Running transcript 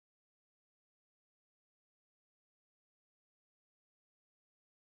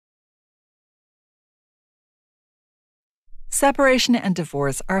Separation and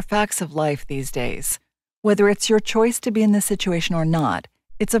divorce are facts of life these days. Whether it's your choice to be in this situation or not,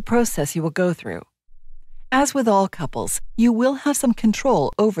 it's a process you will go through. As with all couples, you will have some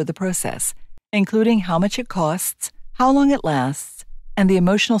control over the process, including how much it costs, how long it lasts, and the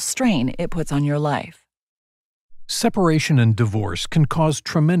emotional strain it puts on your life. Separation and divorce can cause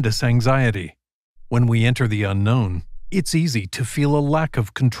tremendous anxiety. When we enter the unknown, it's easy to feel a lack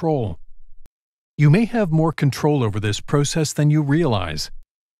of control. You may have more control over this process than you realize.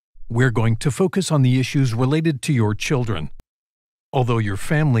 We're going to focus on the issues related to your children. Although your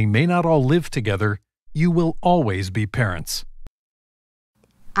family may not all live together, you will always be parents.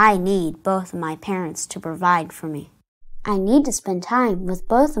 I need both of my parents to provide for me. I need to spend time with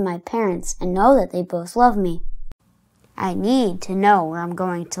both of my parents and know that they both love me. I need to know where I'm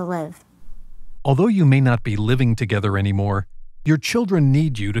going to live. Although you may not be living together anymore, your children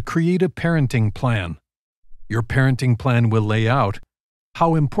need you to create a parenting plan. Your parenting plan will lay out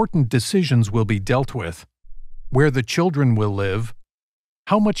how important decisions will be dealt with, where the children will live,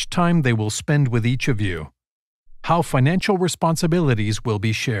 how much time they will spend with each of you, how financial responsibilities will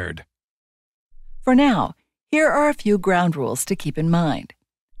be shared. For now, here are a few ground rules to keep in mind.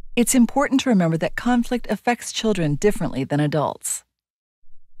 It's important to remember that conflict affects children differently than adults.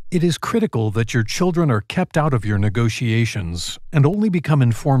 It is critical that your children are kept out of your negotiations and only become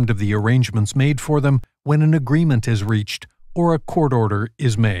informed of the arrangements made for them when an agreement is reached or a court order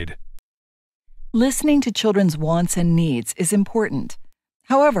is made. Listening to children's wants and needs is important.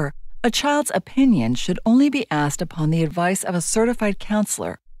 However, a child's opinion should only be asked upon the advice of a certified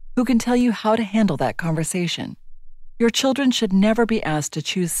counselor who can tell you how to handle that conversation. Your children should never be asked to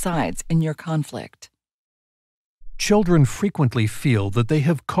choose sides in your conflict. Children frequently feel that they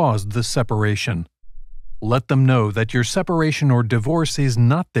have caused the separation. Let them know that your separation or divorce is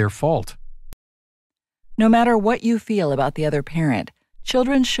not their fault. No matter what you feel about the other parent,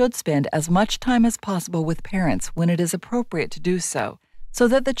 children should spend as much time as possible with parents when it is appropriate to do so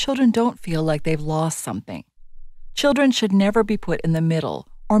that the children don't feel like they've lost something. Children should never be put in the middle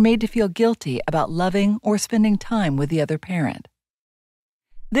or made to feel guilty about loving or spending time with the other parent.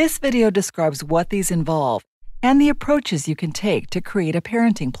 This video describes what these involve and the approaches you can take to create a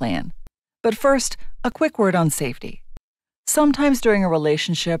parenting plan. But first, a quick word on safety. Sometimes during a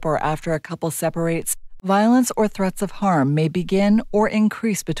relationship or after a couple separates, violence or threats of harm may begin or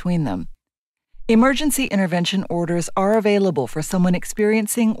increase between them. Emergency intervention orders are available for someone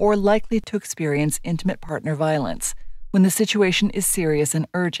experiencing or likely to experience intimate partner violence when the situation is serious and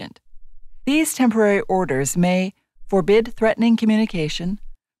urgent. These temporary orders may forbid threatening communication,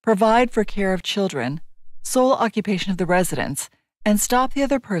 provide for care of children, sole occupation of the residence, and stop the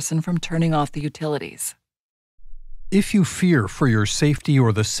other person from turning off the utilities. If you fear for your safety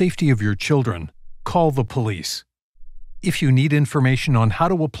or the safety of your children, call the police. If you need information on how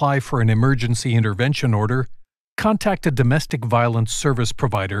to apply for an emergency intervention order, contact a domestic violence service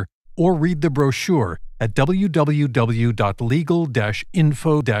provider or read the brochure at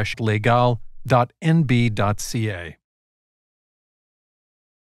www.legal-info-legal.nb.ca.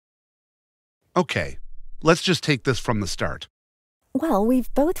 Okay, let's just take this from the start. Well,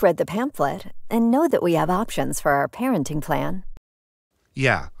 we've both read the pamphlet and know that we have options for our parenting plan.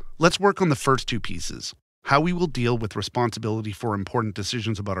 Yeah, let's work on the first two pieces. How we will deal with responsibility for important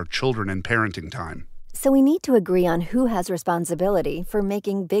decisions about our children and parenting time. So we need to agree on who has responsibility for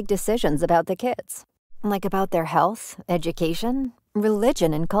making big decisions about the kids, like about their health, education,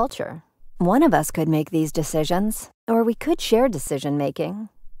 religion, and culture. One of us could make these decisions, or we could share decision-making.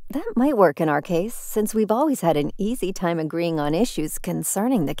 That might work in our case, since we've always had an easy time agreeing on issues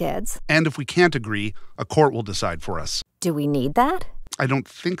concerning the kids. And if we can't agree, a court will decide for us. Do we need that? I don't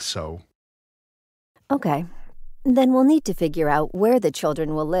think so. Okay. Then we'll need to figure out where the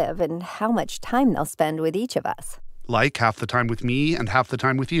children will live and how much time they'll spend with each of us. Like half the time with me and half the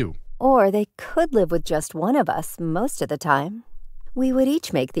time with you. Or they could live with just one of us most of the time. We would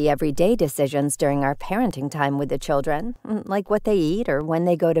each make the everyday decisions during our parenting time with the children, like what they eat or when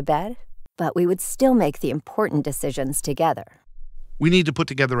they go to bed. But we would still make the important decisions together. We need to put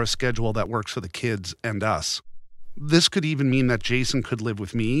together a schedule that works for the kids and us. This could even mean that Jason could live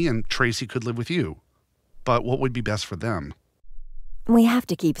with me and Tracy could live with you. But what would be best for them? We have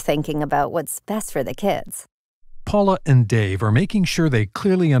to keep thinking about what's best for the kids. Paula and Dave are making sure they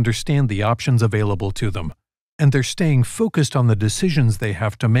clearly understand the options available to them, and they're staying focused on the decisions they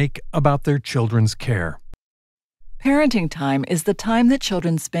have to make about their children's care. Parenting time is the time that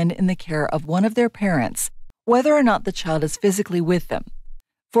children spend in the care of one of their parents, whether or not the child is physically with them.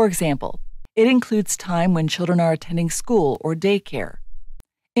 For example, it includes time when children are attending school or daycare.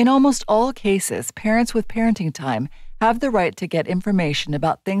 In almost all cases, parents with parenting time have the right to get information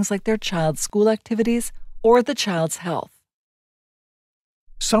about things like their child's school activities or the child's health.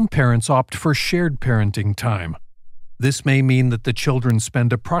 Some parents opt for shared parenting time. This may mean that the children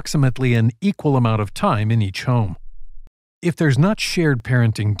spend approximately an equal amount of time in each home. If there's not shared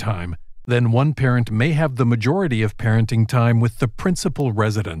parenting time, then one parent may have the majority of parenting time with the principal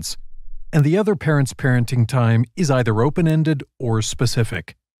residence, and the other parent's parenting time is either open-ended or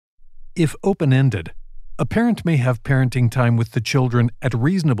specific. If open-ended, a parent may have parenting time with the children at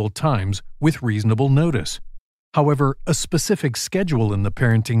reasonable times with reasonable notice. However, a specific schedule in the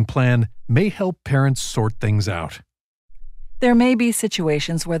parenting plan may help parents sort things out. There may be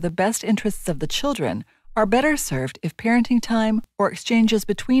situations where the best interests of the children are better served if parenting time or exchanges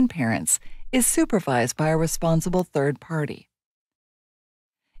between parents is supervised by a responsible third party.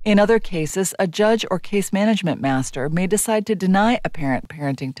 In other cases, a judge or case management master may decide to deny a parent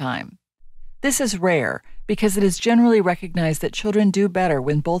parenting time. This is rare because it is generally recognized that children do better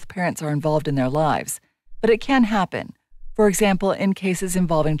when both parents are involved in their lives, but it can happen, for example, in cases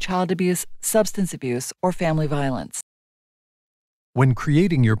involving child abuse, substance abuse, or family violence. When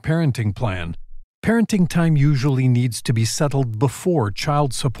creating your parenting plan, parenting time usually needs to be settled before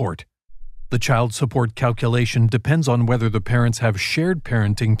child support. The child support calculation depends on whether the parents have shared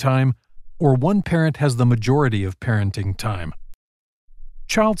parenting time or one parent has the majority of parenting time.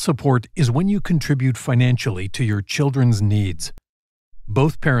 Child support is when you contribute financially to your children's needs.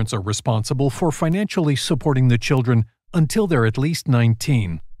 Both parents are responsible for financially supporting the children until they're at least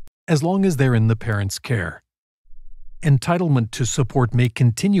 19, as long as they're in the parent's care. Entitlement to support may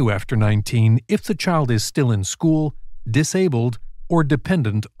continue after 19 if the child is still in school, disabled, or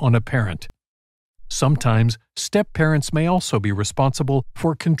dependent on a parent. Sometimes, step-parents may also be responsible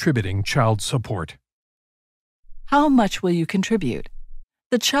for contributing child support. How much will you contribute?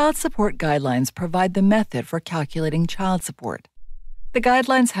 The Child Support Guidelines provide the method for calculating child support. The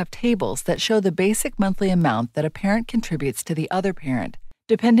guidelines have tables that show the basic monthly amount that a parent contributes to the other parent,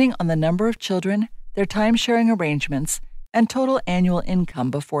 depending on the number of children, their time-sharing arrangements, and total annual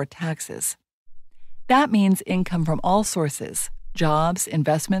income before taxes. That means income from all sources: jobs,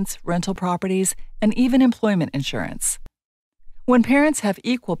 investments, rental properties, and even employment insurance. When parents have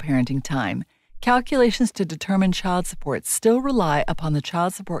equal parenting time, calculations to determine child support still rely upon the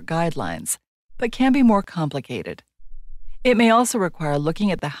child support guidelines, but can be more complicated. It may also require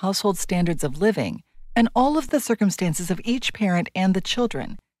looking at the household standards of living and all of the circumstances of each parent and the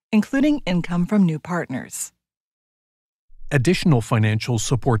children, including income from new partners. Additional financial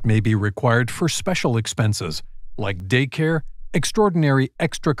support may be required for special expenses, like daycare, extraordinary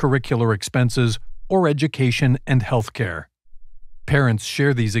extracurricular expenses, or education and health care. Parents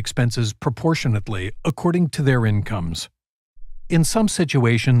share these expenses proportionately according to their incomes. In some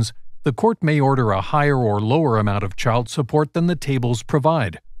situations, the court may order a higher or lower amount of child support than the tables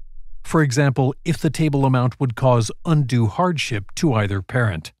provide. For example, if the table amount would cause undue hardship to either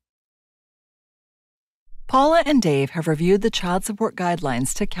parent. Paula and Dave have reviewed the child support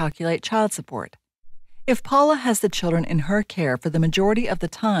guidelines to calculate child support. If Paula has the children in her care for the majority of the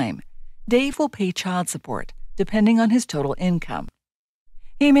time, Dave will pay child support, depending on his total income.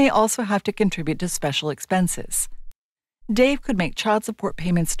 He may also have to contribute to special expenses. Dave could make child support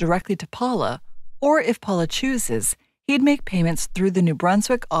payments directly to Paula, or if Paula chooses, he'd make payments through the New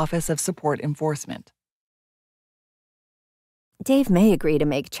Brunswick Office of Support Enforcement. Dave may agree to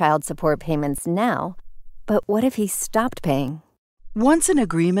make child support payments now, but what if he stopped paying? Once an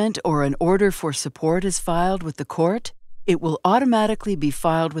agreement or an order for support is filed with the court, it will automatically be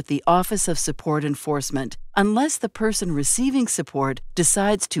filed with the Office of Support Enforcement unless the person receiving support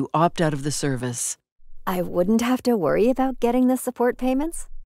decides to opt out of the service. I wouldn't have to worry about getting the support payments?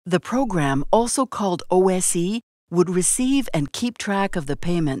 The program, also called OSE, would receive and keep track of the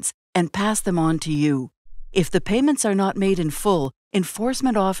payments and pass them on to you. If the payments are not made in full,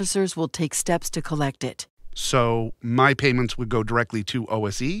 enforcement officers will take steps to collect it. So my payments would go directly to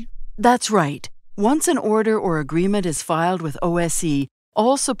OSE? That's right. Once an order or agreement is filed with OSE,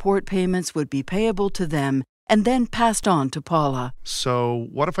 all support payments would be payable to them and then passed on to Paula. So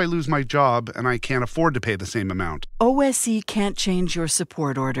what if I lose my job and I can't afford to pay the same amount? OSE can't change your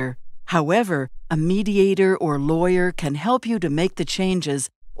support order. However, a mediator or lawyer can help you to make the changes,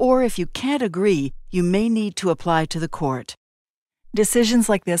 or if you can't agree, you may need to apply to the court. Decisions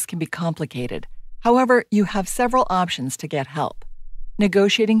like this can be complicated. However, you have several options to get help: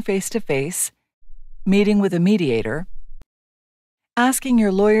 negotiating face-to-face, meeting with a mediator, asking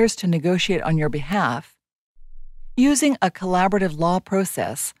your lawyers to negotiate on your behalf, using a collaborative law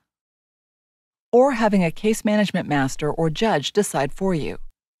process, or having a case management master or judge decide for you.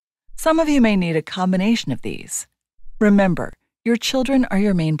 Some of you may need a combination of these. Remember, your children are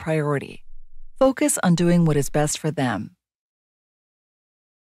your main priority. Focus on doing what is best for them.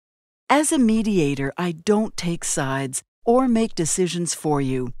 As a mediator, I don't take sides or make decisions for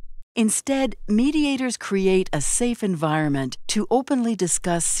you. Instead, mediators create a safe environment to openly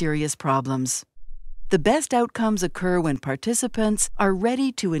discuss serious problems. The best outcomes occur when participants are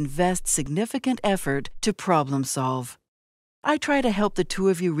ready to invest significant effort to problem solve. I try to help the two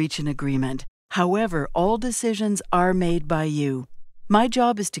of you reach an agreement. However, all decisions are made by you. My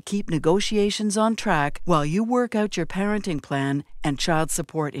job is to keep negotiations on track while you work out your parenting plan and child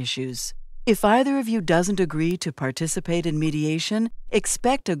support issues. If either of you doesn't agree to participate in mediation,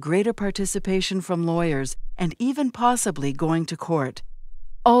 expect a greater participation from lawyers and even possibly going to court.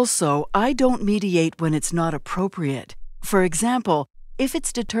 Also, I don't mediate when it's not appropriate. For example, if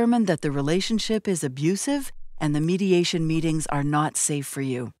it's determined that the relationship is abusive and the mediation meetings are not safe for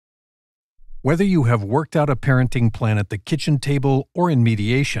you. Whether you have worked out a parenting plan at the kitchen table or in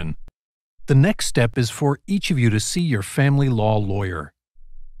mediation, the next step is for each of you to see your family law lawyer.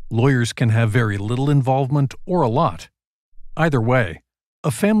 Lawyers can have very little involvement or a lot. Either way, a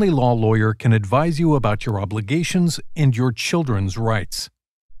family law lawyer can advise you about your obligations and your children's rights.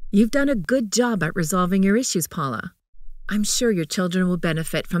 You've done a good job at resolving your issues, Paula. I'm sure your children will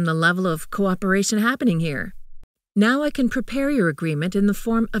benefit from the level of cooperation happening here. Now I can prepare your agreement in the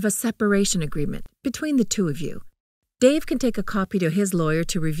form of a separation agreement between the two of you. Dave can take a copy to his lawyer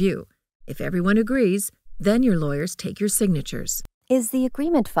to review. If everyone agrees, then your lawyers take your signatures. Is the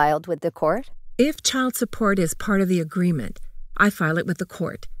agreement filed with the court? If child support is part of the agreement, I file it with the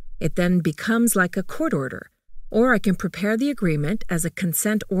court. It then becomes like a court order. Or I can prepare the agreement as a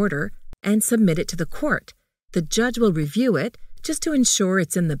consent order and submit it to the court. The judge will review it just to ensure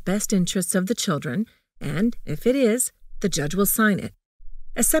it's in the best interests of the children, and if it is, the judge will sign it.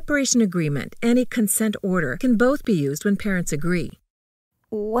 A separation agreement and a consent order can both be used when parents agree.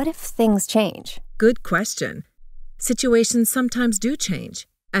 What if things change? Good question. Situations sometimes do change.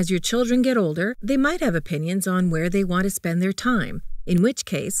 As your children get older, they might have opinions on where they want to spend their time, in which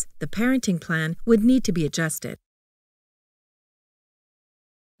case the parenting plan would need to be adjusted.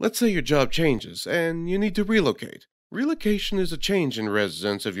 Let's say your job changes and you need to relocate. Relocation is a change in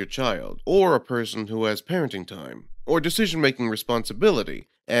residence of your child, or a person who has parenting time, or decision-making responsibility,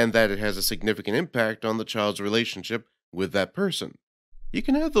 and that it has a significant impact on the child's relationship with that person. You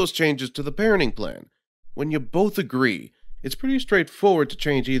can add those changes to the parenting plan. When you both agree, it's pretty straightforward to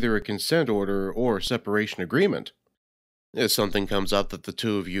change either a consent order or a separation agreement. If something comes up that the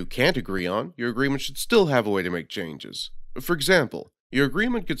two of you can't agree on, your agreement should still have a way to make changes. For example, your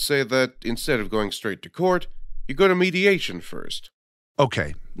agreement could say that instead of going straight to court, you go to mediation first.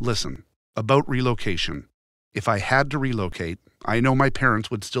 Okay, listen. About relocation. If I had to relocate, I know my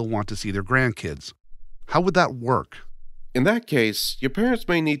parents would still want to see their grandkids. How would that work? In that case, your parents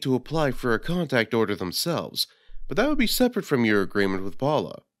may need to apply for a contact order themselves, but that would be separate from your agreement with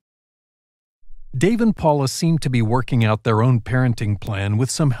Paula. Dave and Paula seem to be working out their own parenting plan with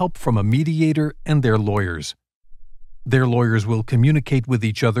some help from a mediator and their lawyers. Their lawyers will communicate with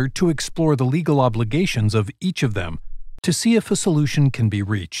each other to explore the legal obligations of each of them to see if a solution can be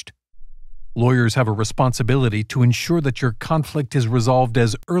reached. Lawyers have a responsibility to ensure that your conflict is resolved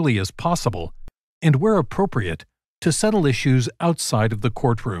as early as possible, and where appropriate, to settle issues outside of the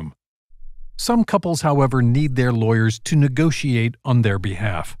courtroom. Some couples, however, need their lawyers to negotiate on their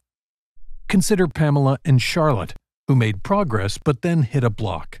behalf. Consider Pamela and Charlotte, who made progress but then hit a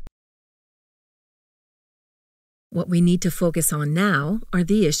block. What we need to focus on now are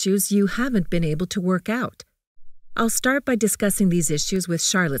the issues you haven't been able to work out. I'll start by discussing these issues with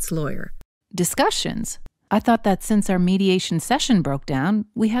Charlotte's lawyer. Discussions? I thought that since our mediation session broke down,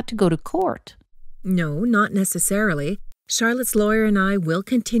 we had to go to court. No, not necessarily. Charlotte's lawyer and I will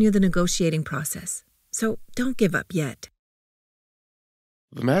continue the negotiating process, so don't give up yet.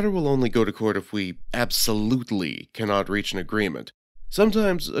 The matter will only go to court if we absolutely cannot reach an agreement.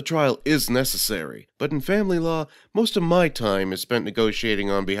 Sometimes a trial is necessary, but in family law, most of my time is spent negotiating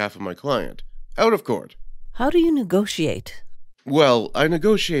on behalf of my client, out of court. How do you negotiate? Well, I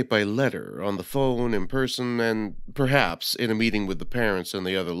negotiate by letter, on the phone, in person, and perhaps in a meeting with the parents and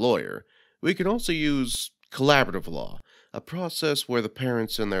the other lawyer. We can also use collaborative law, a process where the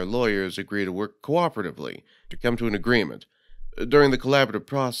parents and their lawyers agree to work cooperatively to come to an agreement. During the collaborative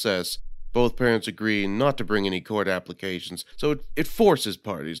process, both parents agree not to bring any court applications, so it forces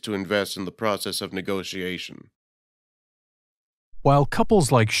parties to invest in the process of negotiation. While couples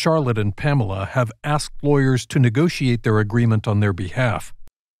like Charlotte and Pamela have asked lawyers to negotiate their agreement on their behalf,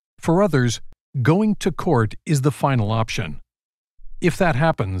 for others, going to court is the final option. If that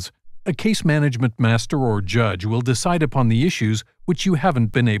happens, a case management master or judge will decide upon the issues which you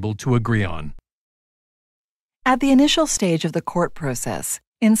haven't been able to agree on. At the initial stage of the court process,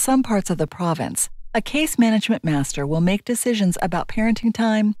 in some parts of the province, a case management master will make decisions about parenting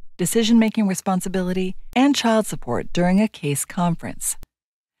time, decision-making responsibility, and child support during a case conference.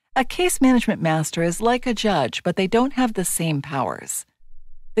 A case management master is like a judge, but they don't have the same powers.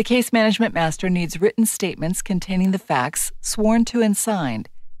 The case management master needs written statements containing the facts sworn to and signed,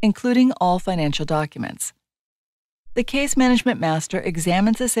 including all financial documents. The case management master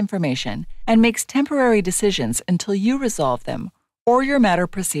examines this information and makes temporary decisions until you resolve them or your matter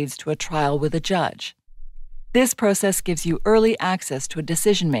proceeds to a trial with a judge. This process gives you early access to a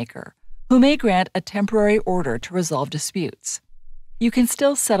decision maker who may grant a temporary order to resolve disputes. You can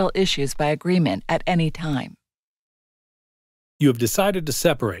still settle issues by agreement at any time. You have decided to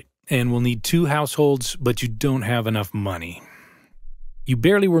separate and will need 2 households, but you don't have enough money. You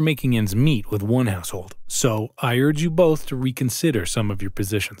barely were making ends meet with one household, so I urge you both to reconsider some of your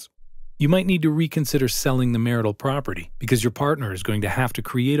positions. You might need to reconsider selling the marital property because your partner is going to have to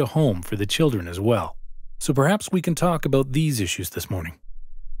create a home for the children as well. So perhaps we can talk about these issues this morning.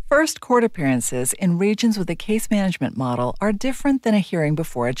 First court appearances in regions with a case management model are different than a hearing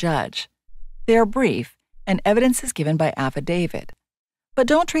before a judge. They are brief, and evidence is given by affidavit. But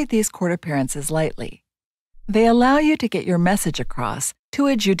don't treat these court appearances lightly. They allow you to get your message across to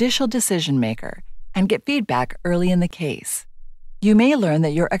a judicial decision maker and get feedback early in the case. You may learn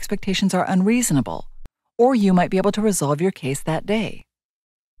that your expectations are unreasonable, or you might be able to resolve your case that day.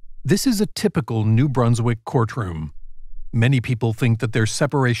 This is a typical New Brunswick courtroom. Many people think that their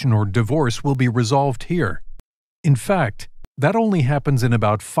separation or divorce will be resolved here. In fact, that only happens in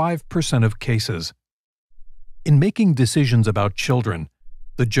about 5% of cases. In making decisions about children,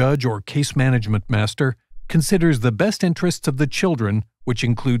 the judge or case management master considers the best interests of the children, which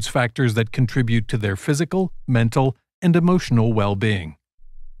includes factors that contribute to their physical, mental, and emotional well-being.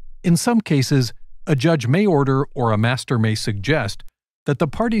 In some cases, a judge may order or a master may suggest that the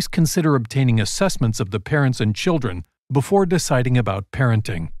parties consider obtaining assessments of the parents and children before deciding about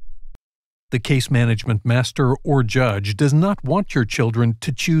parenting. The case management master or judge does not want your children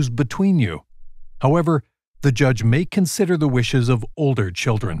to choose between you. However, the judge may consider the wishes of older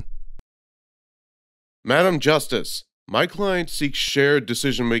children. Madam Justice, my client seeks shared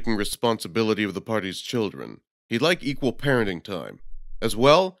decision-making responsibility of the parties' children. He'd like equal parenting time. As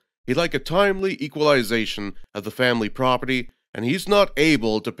well, he'd like a timely equalization of the family property, and he's not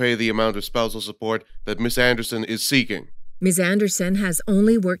able to pay the amount of spousal support that Miss Anderson is seeking. Ms. Anderson has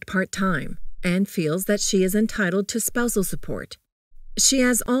only worked part-time and feels that she is entitled to spousal support. She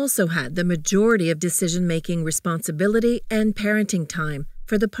has also had the majority of decision-making responsibility and parenting time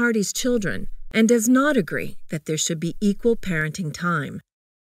for the parties' children and does not agree that there should be equal parenting time.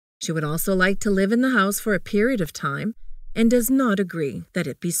 She would also like to live in the house for a period of time and does not agree that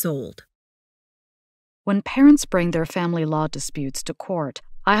it be sold. When parents bring their family law disputes to court,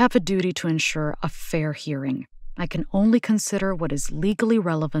 I have a duty to ensure a fair hearing. I can only consider what is legally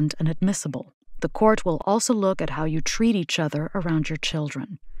relevant and admissible. The court will also look at how you treat each other around your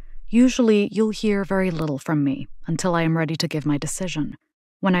children. Usually, you'll hear very little from me until I am ready to give my decision.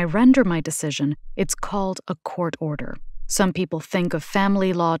 When I render my decision, it's called a court order. Some people think of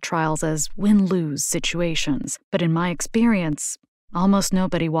family law trials as win-lose situations, but in my experience, almost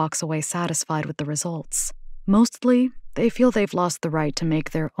nobody walks away satisfied with the results. Mostly, they feel they've lost the right to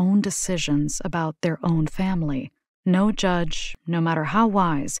make their own decisions about their own family. No judge, no matter how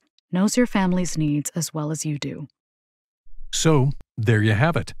wise, knows your family's needs as well as you do. So, there you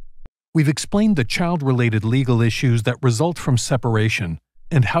have it. We've explained the child-related legal issues that result from separation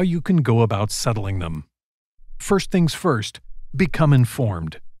and how you can go about settling them. First things first, become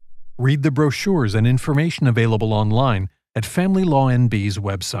informed. Read the brochures and information available online at Family Law NB's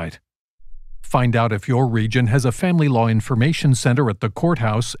website. Find out if your region has a Family Law Information Center at the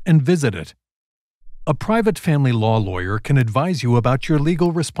courthouse and visit it. A private family law lawyer can advise you about your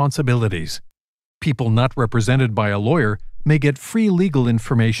legal responsibilities. People not represented by a lawyer may get free legal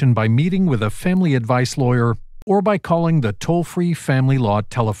information by meeting with a family advice lawyer or by calling the toll-free family law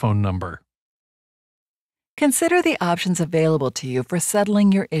telephone number. Consider the options available to you for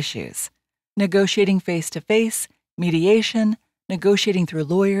settling your issues: negotiating face-to-face, mediation, negotiating through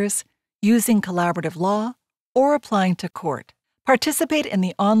lawyers, using collaborative law, or applying to court. Participate in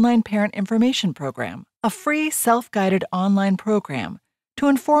the Online Parent Information Program, a free self-guided online program to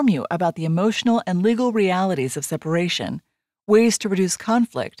inform you about the emotional and legal realities of separation, ways to reduce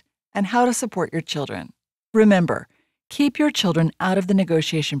conflict, and how to support your children. Remember, keep your children out of the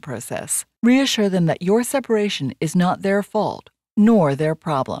negotiation process. Reassure them that your separation is not their fault, nor their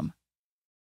problem.